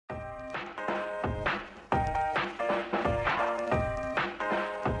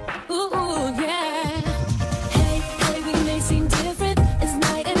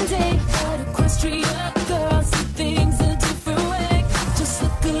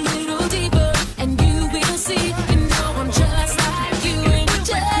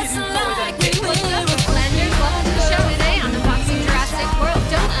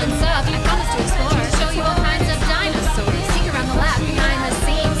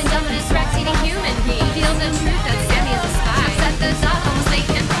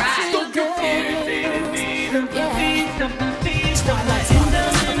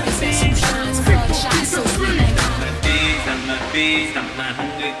my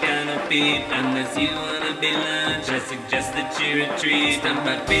hunger gonna feed. Unless you wanna be lunch, I suggest that you retreat. Stomp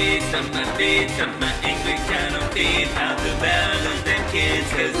my feet, stomp my feet, stomp my angry kind of feet. Out the battle of them kids,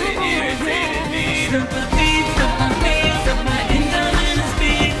 cause they irritated me. Stomp my feet, stomp my feet, stomp my indominant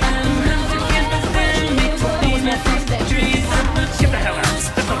speed. I'm not to get my family to be my first trees. Get the hell out.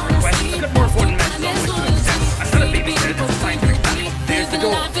 That's not a request. I've got more important matters on which to accept. I'm not a babysitter, that's a scientific fact. There's the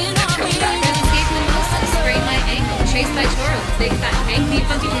door. Let's go back. Escape Mimosa, sprain my ankle, chased by Toro, big fat Hank, me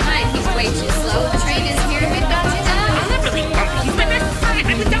funky behind, he's way too slow, the train is here, we've got to die. I'm not really bumpy. He's my best friend.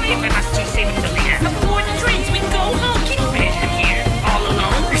 I would die if I must to save him till the end. I'll board the train so we can go home. Can you imagine him here, all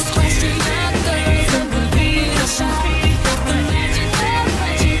alone?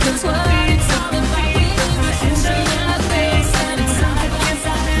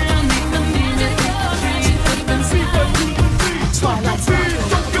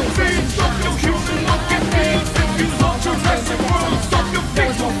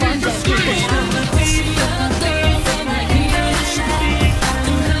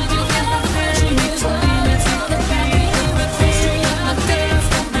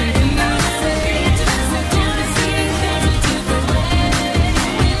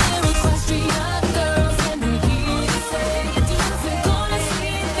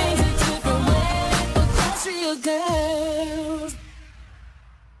 Girl.